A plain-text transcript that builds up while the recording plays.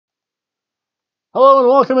Hello and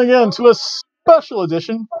welcome again to a special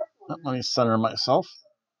edition. Let me center myself.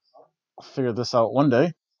 I'll figure this out one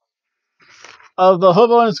day. Of the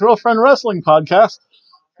Hobo and His Girlfriend Wrestling Podcast.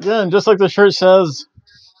 Again, just like the shirt says,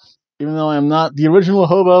 even though I am not the original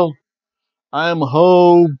Hobo, I am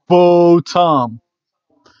Hobo Tom.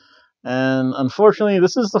 And unfortunately,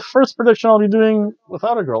 this is the first prediction I'll be doing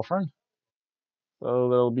without a girlfriend. So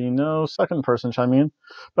there'll be no second person chiming in.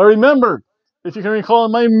 But remember, if you can recall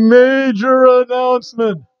my major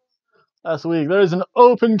announcement last week, there is an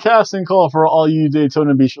open casting call for all you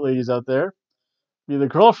Daytona Beach ladies out there. Be the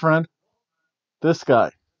girlfriend, this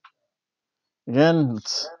guy. Again,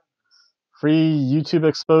 it's free YouTube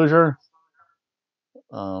exposure.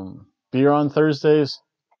 Beer on Thursdays,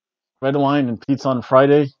 red wine and pizza on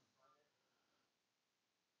Friday.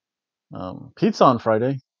 Pizza on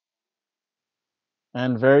Friday.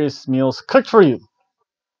 And various meals cooked for you.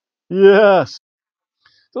 Yes.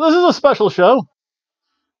 So this is a special show.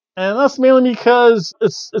 And that's mainly because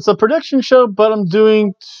it's a prediction show, but I'm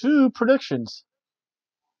doing two predictions.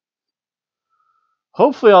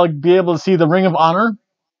 Hopefully I'll be able to see the Ring of Honor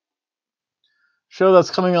show that's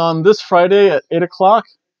coming on this Friday at 8 o'clock.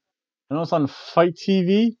 I know it's on Fight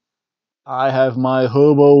TV. I have my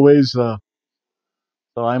Hobo ways, so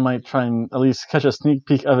I might try and at least catch a sneak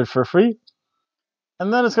peek of it for free.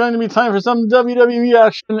 And then it's going to be time for some WWE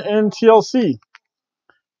action in TLC.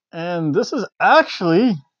 And this is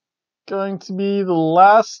actually going to be the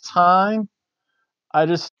last time I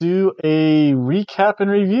just do a recap and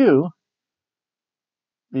review,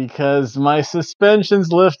 because my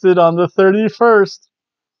suspension's lifted on the 31st,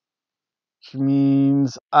 which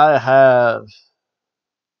means I have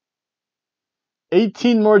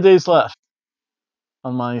 18 more days left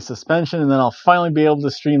on my suspension, and then I'll finally be able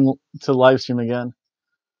to live stream again.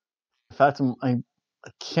 In fact, I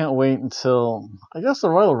can't wait until, I guess, the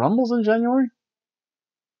Royal Rumble's in January.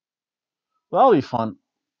 That'll be fun,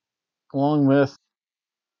 along with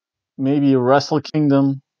maybe Wrestle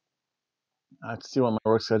Kingdom. I have to see what my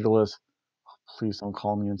work schedule is. Please don't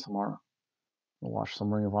call me in tomorrow. We'll watch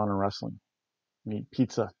some Ring of Honor wrestling, eat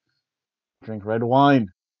pizza, drink red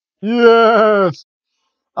wine. Yes!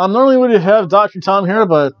 Normally we would have Dr. Tom here,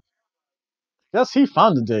 but I guess he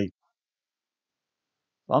found a date.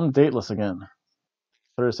 I'm dateless again.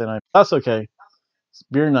 Thursday night. That's okay. It's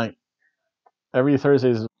beer night. Every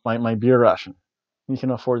Thursday is my beer ration. You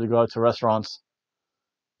can afford to go out to restaurants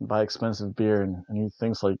and buy expensive beer and eat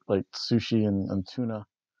things like sushi and tuna.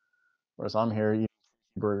 Whereas I'm here eating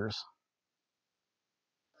burgers.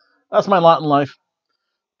 That's my lot in life.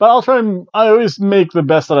 But I'll try and I always make the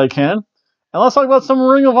best that I can. And let's talk about some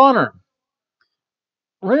Ring of Honor.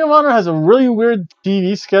 Ring of Honor has a really weird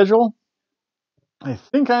TV schedule. I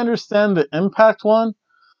think I understand the Impact one.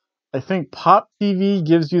 I think Pop TV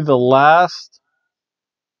gives you the last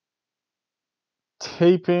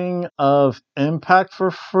taping of Impact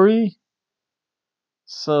for free.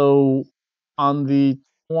 So on the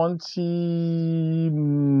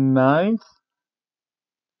 29th,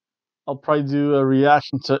 I'll probably do a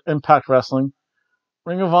reaction to Impact Wrestling.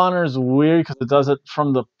 Ring of Honor is weird because it does it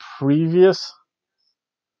from the previous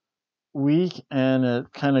week, and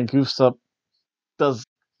it kind of goofs up, does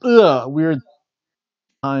weird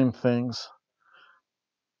time things.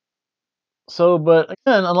 So, but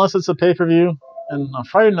again, unless it's a pay-per-view and on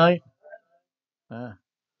Friday night,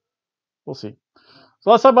 we'll see.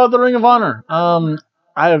 So let's talk about the Ring of Honor.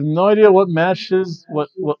 I have no idea what matches, what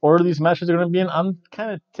order these matches are going to be in. I'm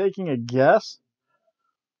kind of taking a guess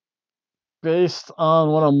based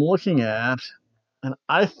on what I'm looking at, and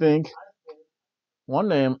I think one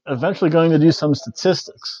day I'm eventually going to do some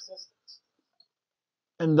statistics,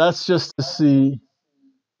 and that's just to see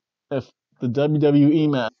if the WWE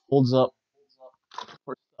match holds up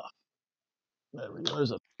for stuff. There we go.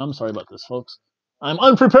 I'm sorry about this, folks. I'm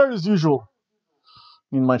unprepared as usual.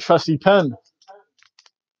 I mean, my trusty pen.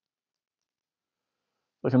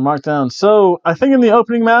 Looking marked down. So I think in the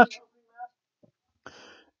opening match,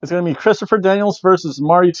 it's going to be Christopher Daniels versus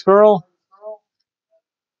Marty Scurll.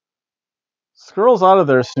 Scurll's out of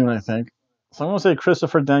there soon, I think. So I'm going to say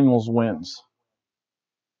Christopher Daniels wins.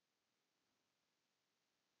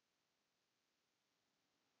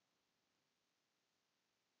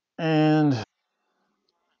 And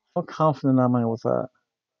how confident am I with that?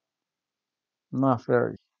 Not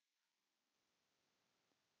very.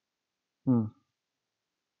 I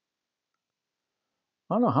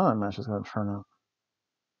don't know how that match is going to turn out.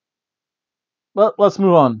 But let's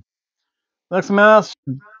move on. Next match,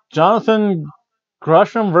 Jonathan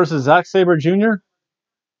Gresham versus Zack Sabre Jr.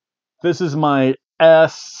 This is my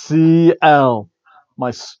SCL,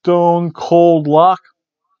 my Stone Cold Lock.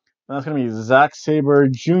 That's going to be Zack Sabre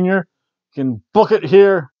Jr. You can book it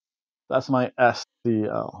here. That's my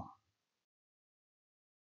SCL.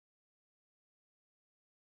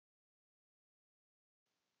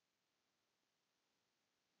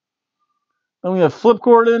 Then we have Flip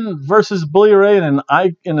Gordon versus Bully Ray in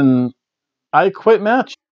an I Quit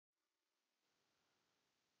match.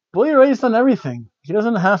 Bully Ray's done everything. He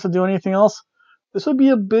doesn't have to do anything else. This would be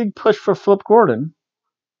a big push for Flip Gordon.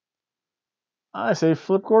 I say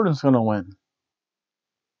Flip Gordon's going to win.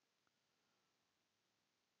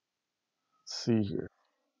 Let's see here.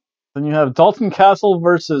 Then you have Dalton Castle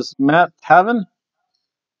versus Matt Taven.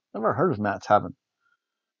 Never heard of Matt Taven.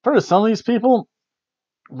 Heard of some of these people,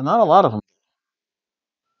 but not a lot of them.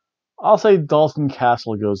 I'll say Dalton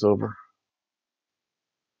Castle goes over.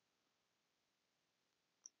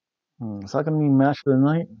 Is that going to be match of the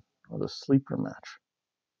night or the sleeper match?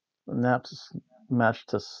 The naps match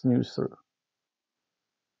to snooze through.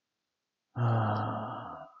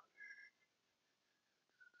 I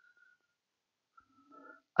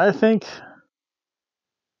think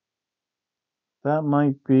that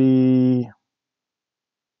might be.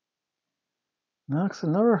 No, because I've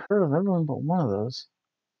never heard of everyone but one of those.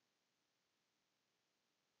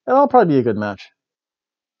 It'll probably be a good match.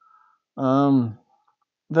 Then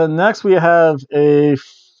next we have a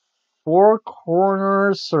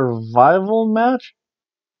 4-corner survival match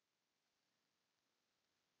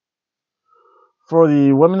for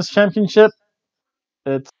the women's championship.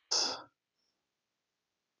 It's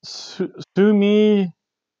Sumi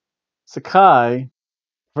Sakai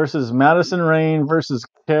versus Madison Rain versus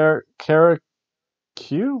Kara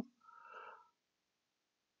Q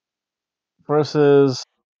versus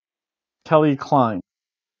Kelly Klein.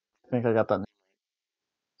 I think I got that.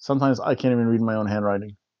 Sometimes I can't even read my own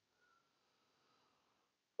handwriting.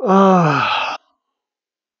 I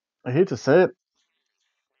hate to say it.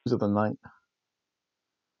 Of the night.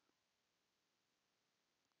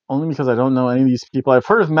 Only because I don't know any of these people. I've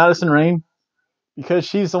heard of Madison Rain because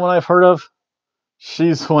she's the one I've heard of.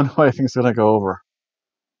 She's the one who I think is going to go over.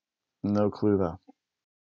 No clue, though.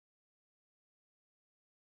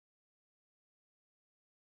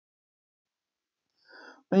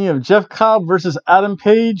 Then you have Jeff Cobb versus Adam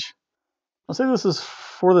Page. I'll say this is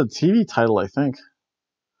for the TV title, I think.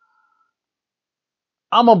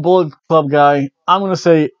 I'm a Bullet Club guy. I'm going to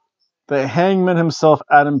say the Hangman himself,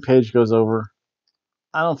 Adam Page, goes over.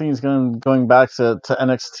 I don't think he's going back to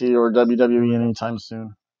NXT or WWE anytime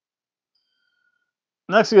soon.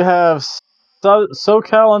 Next, we have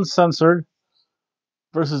SoCal Uncensored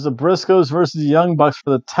versus the Briscoes versus the Young Bucks for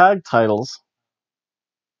the tag titles.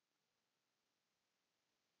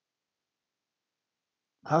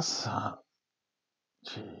 That's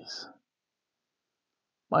jeez.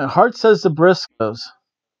 My heart says the Briscoes.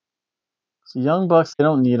 The Young Bucks, they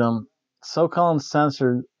don't need them. SoCal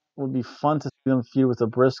Uncensored would be fun to see them feud with the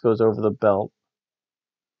Briscoes over the belt.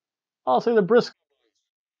 I'll say the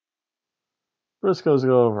Briscoes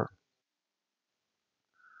go over.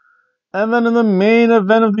 And then in the main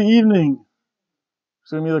event of the evening,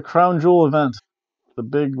 it's going to be the Crown Jewel event, the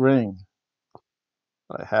big ring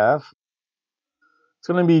that I have. It's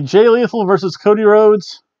going to be Jay Lethal versus Cody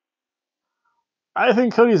Rhodes. I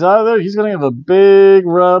think Cody's out of there. He's going to give a big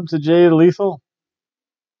rub to Jay Lethal.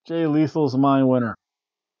 Jay Lethal's my winner.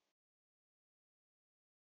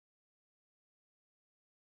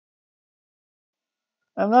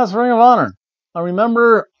 And that's Ring of Honor. Now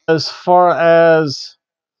remember, as far as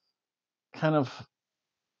kind of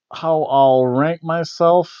how I'll rank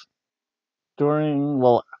myself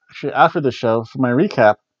actually after the show for my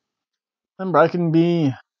recap. Remember, I can be,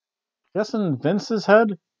 I guess, in Vince's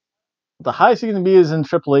head. The highest he can be is in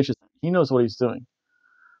Triple H's head. He knows what he's doing.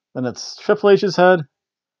 Then it's Triple H's head,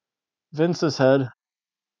 Vince's head,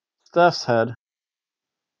 Steph's head.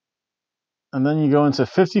 And then you go into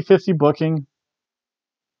 50-50 booking,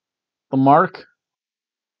 the mark,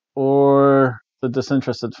 or the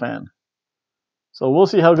disinterested fan. So we'll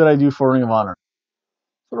see how good I do for Ring of Honor.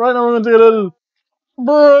 So right now we're going to take a little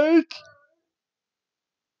break.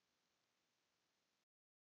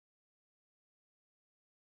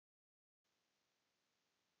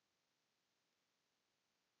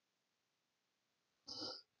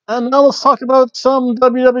 And now let's talk about some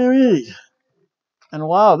WWE. And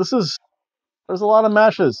wow, there's a lot of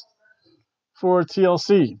matches for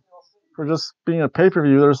TLC. For just being a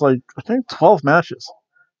pay-per-view, there's I think 12 matches.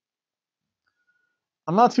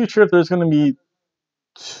 I'm not too sure if there's going to be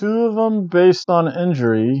 2 of them based on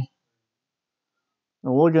injury.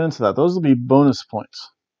 And we'll get into that. Those will be bonus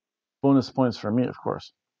points. Bonus points for me, of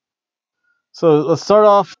course. So let's start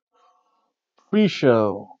off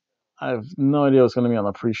pre-show. I have no idea what's going to be on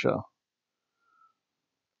the pre-show.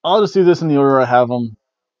 I'll just do this in the order I have them.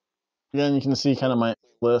 Again, you can see kind of my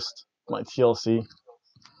list, my TLC.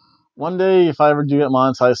 One day, if I ever do get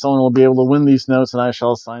monetized, someone will be able to win these notes and I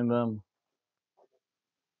shall sign them.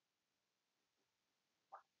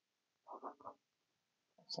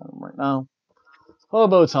 Sign them right now.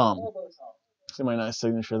 Hobo Tom. See my nice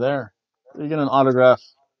signature there. You get an autograph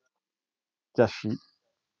death sheet.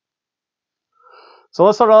 So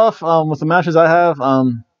let's start off with the matches I have.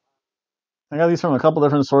 I got these from a couple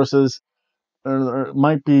different sources. There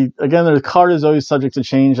might be, again, the card is always subject to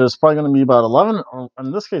change. There's probably going to be about 11, or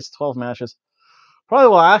in this case, 12 matches. Probably,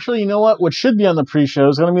 well, actually, you know what? What should be on the pre-show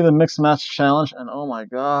is going to be the Mixed Match Challenge. And oh my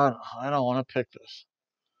God, I don't want to pick this.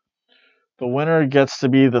 The winner gets to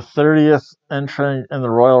be the 30th entrant in the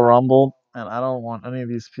Royal Rumble. And I don't want any of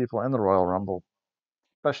these people in the Royal Rumble,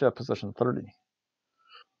 especially at position 30.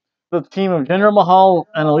 The team of Jinder Mahal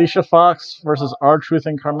and Alicia Fox versus R-Truth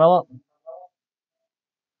and Carmella.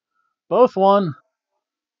 Both won.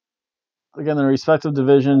 Again, their respective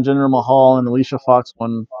division. Jinder Mahal and Alicia Fox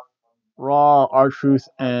won Raw. R-Truth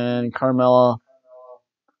and Carmella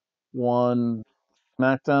won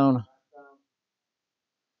SmackDown.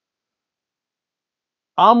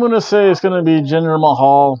 I'm going to say it's going to be Jinder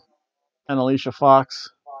Mahal and Alicia Fox.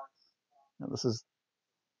 Now, this is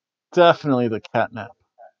definitely the catnap.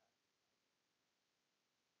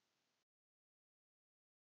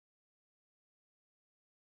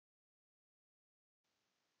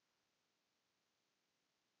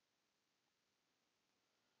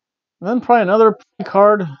 And then probably another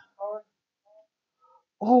card.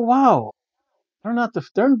 Oh wow, they're not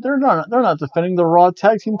defending the Raw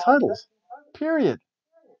Tag Team titles. Period.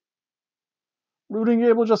 Rude and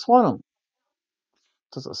Gable just won them.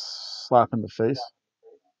 Just a slap in the face.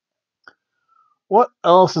 What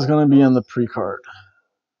else is going to be on the pre-card?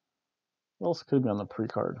 What else could be on the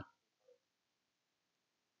pre-card?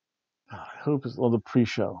 I hope it's the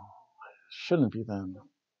pre-show. Shouldn't be then.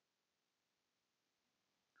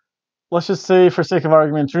 Let's just say, for sake of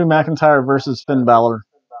argument, Drew McIntyre versus Finn Balor.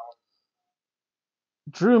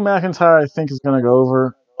 Drew McIntyre, I think, is going to go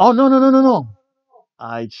over. Oh, no.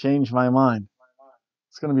 I changed my mind.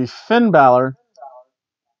 It's going to be Finn Balor,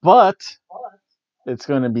 but it's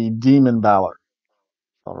going to be Demon Balor.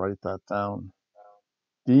 I'll write that down.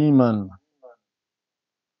 Demon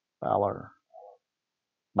Balor.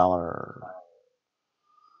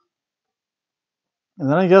 And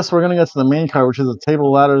then I guess we're going to get to the main card, which is the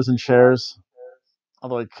table, ladders, and chairs.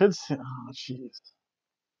 Although I could see... Oh, jeez.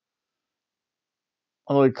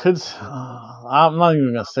 Although it could... I'm not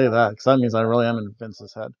even going to say that, because that means I really am in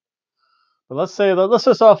Vince's head. But let's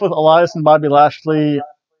just off with Elias and Bobby Lashley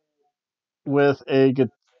with a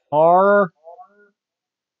guitar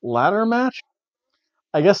ladder match.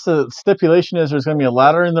 I guess the stipulation is there's going to be a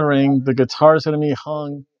ladder in the ring. The guitar is going to be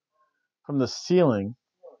hung from the ceiling.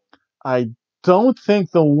 I don't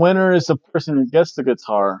think the winner is the person who gets the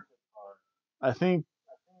guitar. I think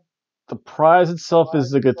the prize itself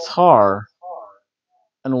is the guitar.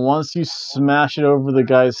 And once you smash it over the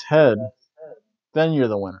guy's head, then you're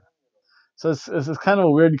the winner. So it's kind of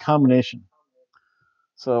a weird combination.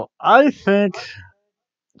 So I think,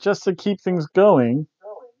 just to keep things going,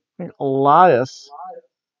 I think Elias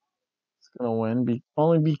is going to win,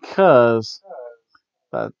 only because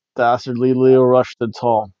that dastardly Leo Rush did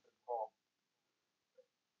tall.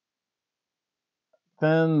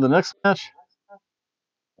 Then the next match,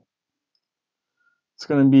 it's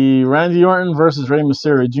going to be Randy Orton versus Rey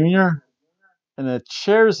Mysterio Jr. in a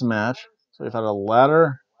chairs match. So we've had a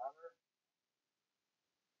ladder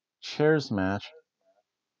chairs match.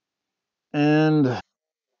 And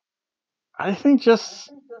I think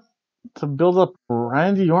just to build up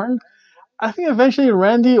Randy Orton, I think eventually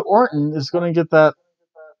Randy Orton is going to get that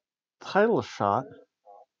title shot.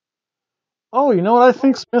 Oh, you know what I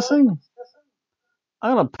think's missing?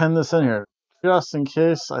 I'm going to pen this in here just in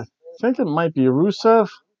case. I think it might be Rusev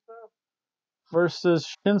versus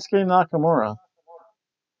Shinsuke Nakamura.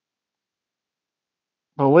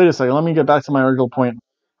 But wait a second, let me get back to my original point.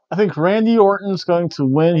 I think Randy Orton's going to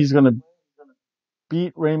win. He's going to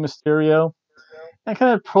beat Rey Mysterio and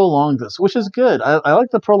kind of prolong this, which is good. I like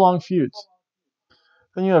the prolonged feuds.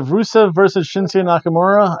 Then you have Rusev versus Shinsuke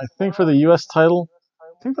Nakamura, I think, for the U.S. title.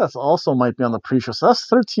 I think that's also might be on the pre-show. So that's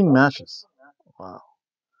 13 matches. Wow.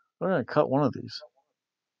 We're going to cut one of these.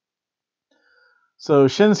 So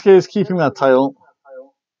Shinsuke is keeping that title.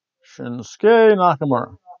 Shinsuke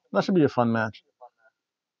Nakamura. That should be a fun match.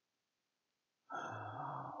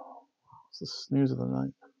 What's the snooze of the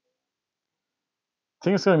night? I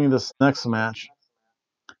think it's going to be this next match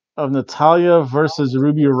of Natalya versus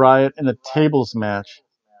Ruby Riott in a tables match.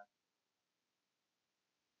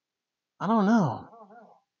 I don't know.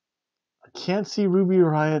 I can't see Ruby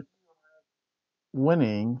Riott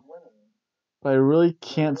winning, but I really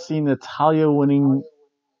can't see Natalya winning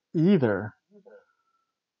either.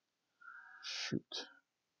 Shoot.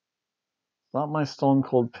 Not my Stone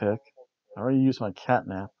Cold pick. I already used my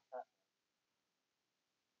catnap.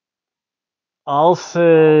 I'll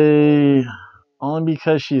say, only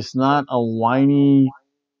because she's not a whiny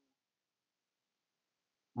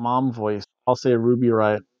mom voice, I'll say Ruby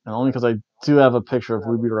Riott. And only because I do have a picture of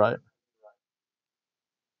Ruby Riott.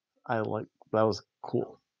 That was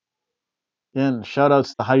cool. Again, shout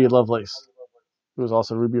outs to Heidi Lovelace, who was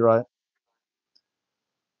also Ruby Riott.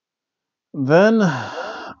 Then,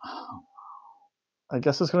 I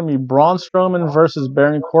guess it's going to be Braun Strowman versus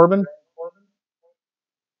Baron Corbin.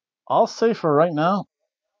 I'll say for right now,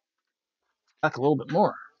 back a little bit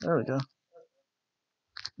more. There we go.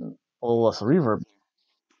 A little less reverb.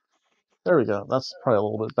 There we go. That's probably a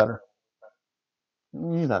little bit better.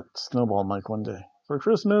 Need that snowball mic one day for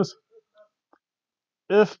Christmas.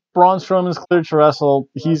 If Braun Strowman's cleared to wrestle,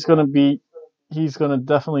 he's gonna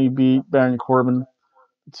definitely beat Baron Corbin.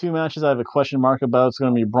 The two matches I have a question mark about, it's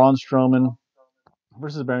gonna be Braun Strowman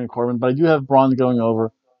versus Baron Corbin, but I do have Braun going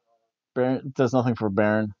over. Baron does nothing for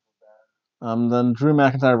Baron. Then Drew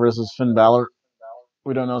McIntyre versus Finn Balor.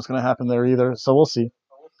 We don't know what's gonna happen there either, so we'll see.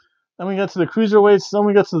 Then we get to the cruiserweights. Then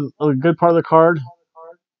we get to a good part of the card.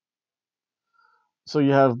 So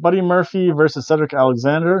you have Buddy Murphy versus Cedric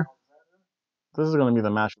Alexander. This is going to be the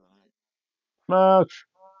match. Match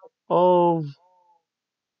of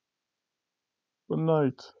the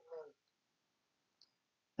night.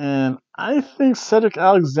 And I think Cedric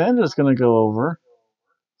Alexander is going to go over.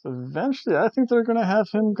 So eventually, I think they're going to have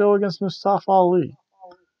him go against Mustafa Ali.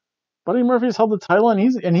 Buddy Murphy's held the title, and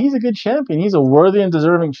he's a good champion. He's a worthy and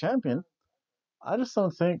deserving champion. I just don't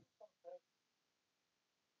think.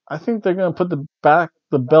 I think they're going to put the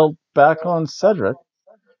belt back on Cedric.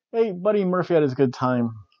 Hey, Buddy Murphy had his good time.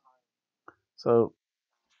 So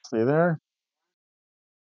stay there.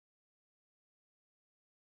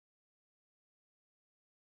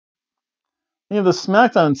 You have the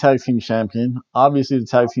SmackDown Tag Team Champion. Obviously, the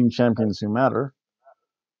Tag Team Champions who matter.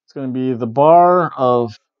 It's going to be the bar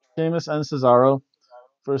of Sheamus and Cesaro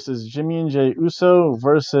versus Jimmy and Jey Uso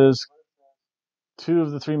versus two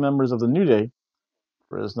of the three members of the New Day.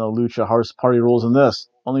 There is no Lucha House Party rules in this.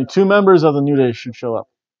 Only two members of the New Day should show up.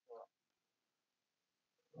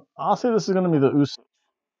 I'll say this is going to be the Usos.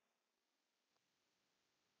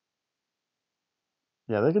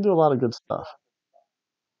 Yeah, they could do a lot of good stuff.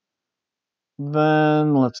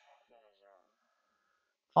 Then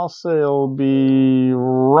I'll say it'll be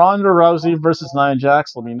Ronda Rousey versus Nia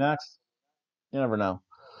Jax will be next. You never know.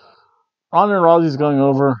 Ronda Rousey's going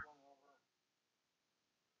over.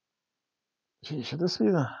 Gee, should this be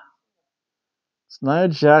it's Nia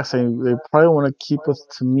Jax? They probably want to keep with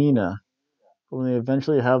Tamina, but when they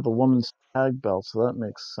eventually have the women's tag belt, so that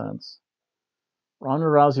makes sense. Ronda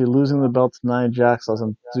Rousey losing the belt to Nia Jax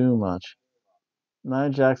doesn't do much. Nia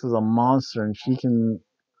Jax is a monster, and she can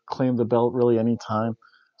claim the belt really any time.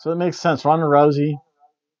 So it makes sense. Ronda Rousey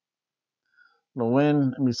will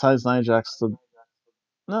win, and besides Nia Jax,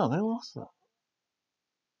 no, they lost it.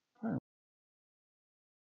 I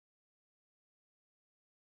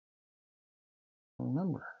don't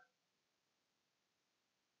remember.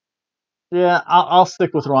 Yeah, I'll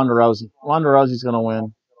stick with Ronda Rousey. Ronda Rousey's going to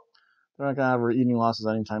win. They're not going to have her eating losses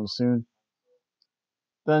anytime soon.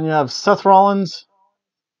 Then you have Seth Rollins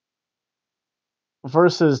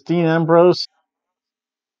versus Dean Ambrose.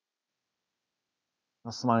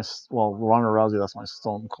 Ronda Rousey, that's my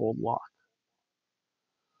Stone Cold lock.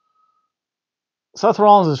 Seth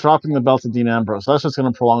Rollins is dropping the belt to Dean Ambrose. That's just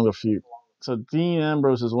going to prolong the feud. So Dean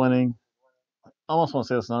Ambrose is winning. I almost want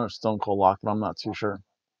to say it's another Stone Cold lock, but I'm not too sure.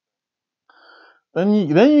 Then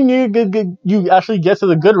you actually get to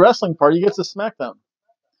the good wrestling part. You get to SmackDown,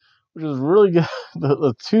 which is really good.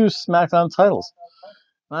 The two SmackDown titles.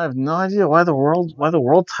 And I have no idea why the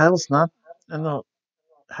world title's not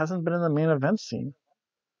hasn't been in the main event scene.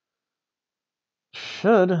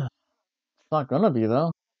 Should. It's not gonna be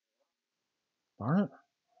though. Darn it.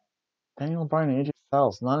 Daniel Bryan and AJ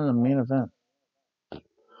Styles not in the main event.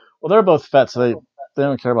 Well, they're both vets, so they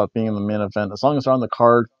don't care about being in the main event as long as they're on the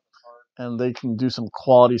card and they can do some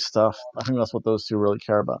quality stuff. I think that's what those two really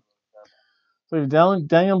care about. So we have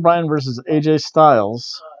Daniel Bryan versus AJ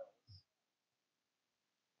Styles.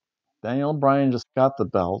 Daniel Bryan just got the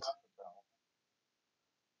belt.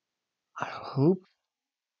 I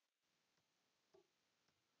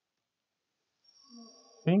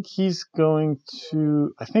think he's going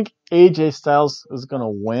to. I think AJ Styles is going to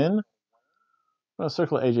win. I'm going to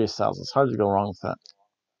circle AJ Styles. It's hard to go wrong with that.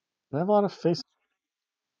 Do I have a lot of face?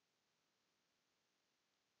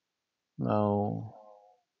 No.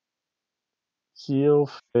 Heel,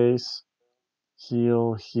 face,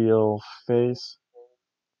 heel, heel, face,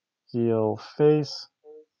 heel, face,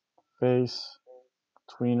 face,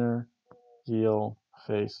 tweener, heel,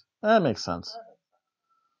 face. That makes sense.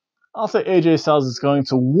 I'll say AJ Styles is going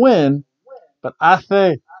to win, but I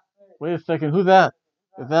say, wait a second, who's that?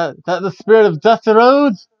 Is that the spirit of Dusty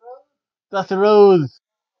Rhodes? Dusty Rhodes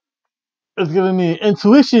is giving me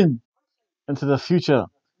intuition into the future,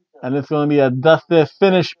 and it's going to be a Dusty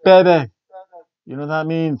finish, baby. You know what that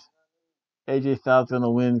means? AJ Styles is going to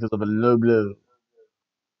win because of a low blow.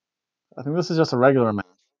 I think this is just a regular match.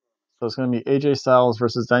 So it's going to be AJ Styles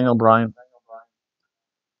versus Daniel Bryan.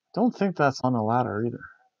 Don't think that's on a ladder either.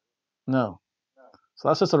 No. So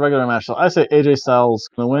that's just a regular match. So I say AJ Styles is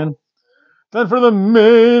going to win. Then for the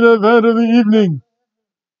main event of the evening,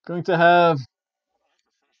 going to have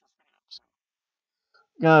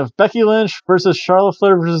Becky Lynch versus Charlotte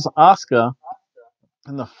Flair versus Asuka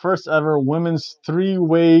in the first ever women's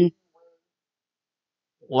three-way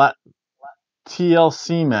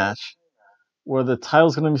TLC match, where the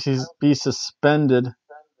title's going to be suspended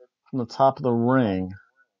from the top of the ring.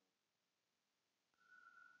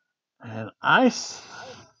 And I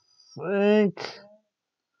think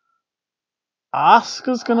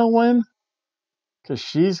Asuka's going to win because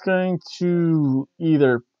she's going to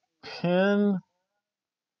either pin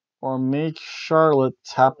or make Charlotte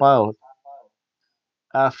tap out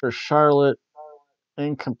after Charlotte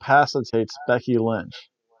incapacitates Becky Lynch.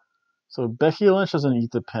 So Becky Lynch doesn't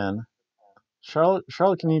eat the pin. Charlotte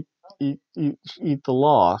can eat the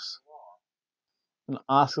loss, and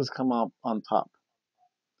Asuka's come up on top.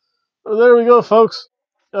 So there we go, folks.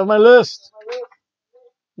 You have my list.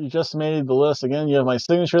 You just made the list again. You have my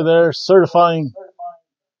signature there, certifying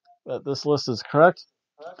that this list is correct.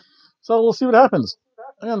 So we'll see what happens.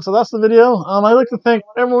 Again, so that's the video. I'd like to thank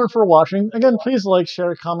everyone for watching. Again, please like,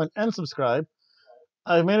 share, comment, and subscribe.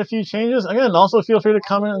 I've made a few changes. Again, also feel free to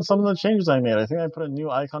comment on some of the changes I made. I think I put a new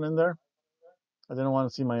icon in there. I didn't want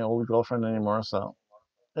to see my old girlfriend anymore, so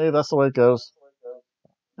hey, that's the way it goes.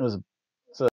 It was